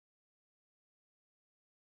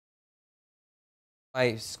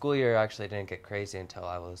My school year actually didn't get crazy until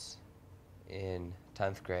I was in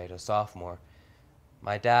 10th grade, a sophomore.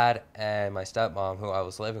 My dad and my stepmom, who I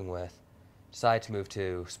was living with, decided to move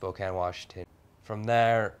to Spokane, Washington. From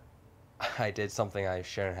there, I did something I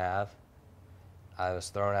shouldn't have. I was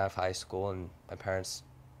thrown out of high school, and my parents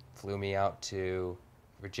flew me out to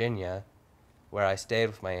Virginia, where I stayed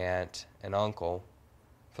with my aunt and uncle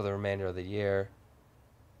for the remainder of the year,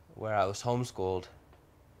 where I was homeschooled.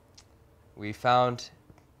 We found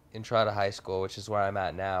Entrada High School, which is where I'm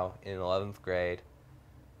at now, in 11th grade,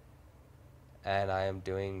 and I am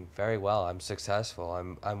doing very well. I'm successful.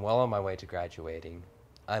 I'm well on my way to graduating.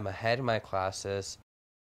 I'm ahead in my classes.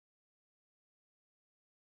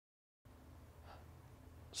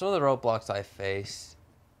 Some of the roadblocks I face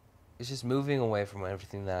is just moving away from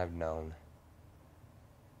everything that I've known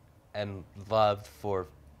and loved for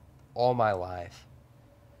all my life.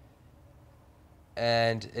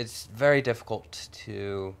 And it's very difficult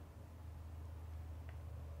to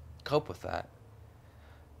cope with that.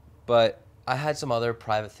 But I had some other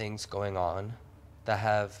private things going on that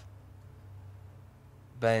have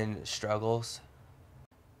been struggles.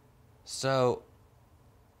 So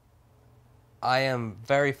I am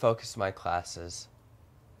very focused in my classes.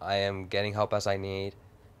 I am getting help as I need.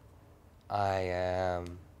 I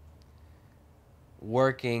am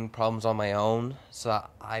working problems on my own so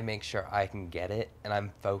that I make sure I can get it, and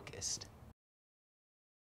I'm focused.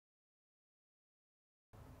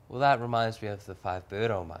 Well, that reminds me of the five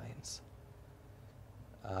Budo minds.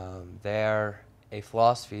 They're a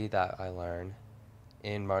philosophy that I learned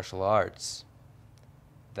in martial arts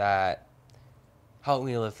that helped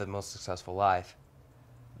me live the most successful life.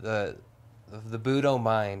 The Budo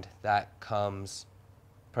mind that comes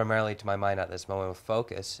primarily to my mind at this moment with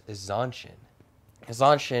focus is Zanshin.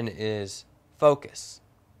 Zanshin is focus.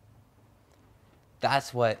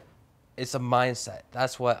 That's what, it's a mindset.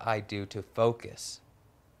 That's what I do to focus.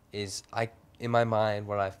 Is in my mind,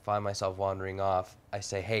 when I find myself wandering off, I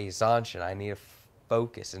say, hey, Zanshin, I need to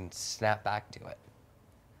focus and snap back to it.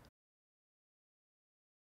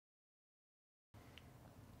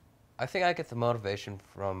 I think I get the motivation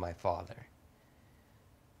from my father.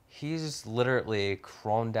 He's literally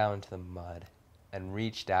crawled down into the mud and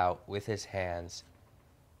reached out with his hands,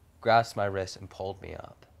 grasped my wrist, and pulled me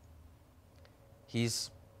up.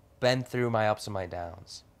 He's been through my ups and my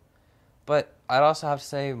downs. But I'd also have to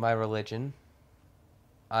say my religion.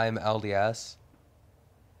 I'm LDS.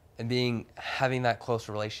 And having that close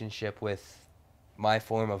relationship with my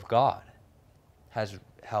form of God has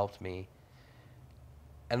helped me.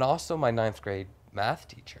 And also my ninth grade math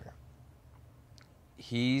teacher.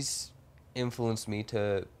 He's influenced me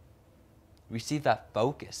to receive that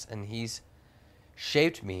focus, and he's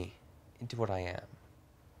shaped me into what I am.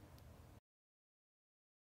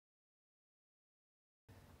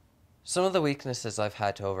 Some of the weaknesses I've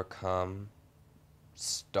had to overcome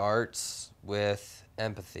starts with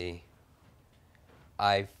empathy.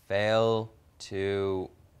 I fail to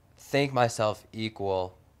think myself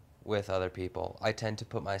equal with other people. I tend to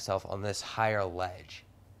put myself on this higher ledge.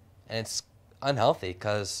 And it's unhealthy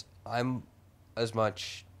because I'm as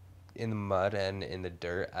much in the mud and in the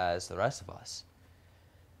dirt as the rest of us.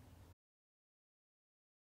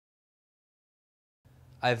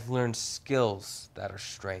 I've learned skills that are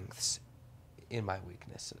strengths in my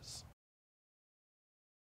weaknesses.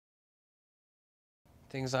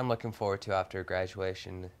 Things I'm looking forward to after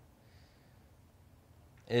graduation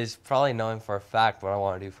is probably knowing for a fact what I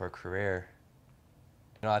want to do for a career.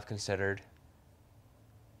 I've considered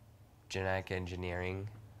genetic engineering,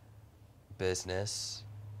 business.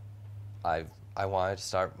 I wanted to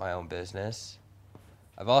start my own business.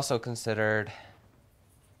 I've also considered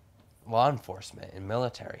law enforcement and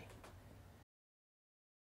military.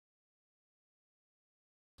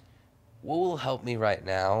 What will help me right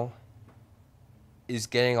now is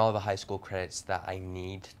getting all the high school credits that I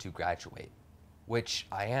need to graduate, which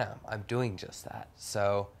I am. I'm doing just that.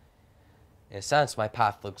 So, in a sense, my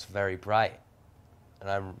path looks very bright,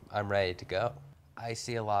 and I'm ready to go. I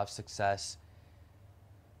see a lot of success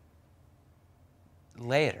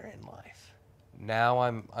later in life. Now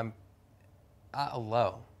I'm at a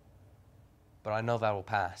low, but I know that will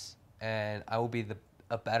pass, and I will be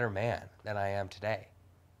a better man than I am today.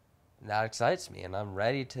 And that excites me, and I'm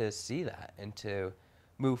ready to see that and to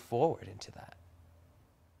move forward into that.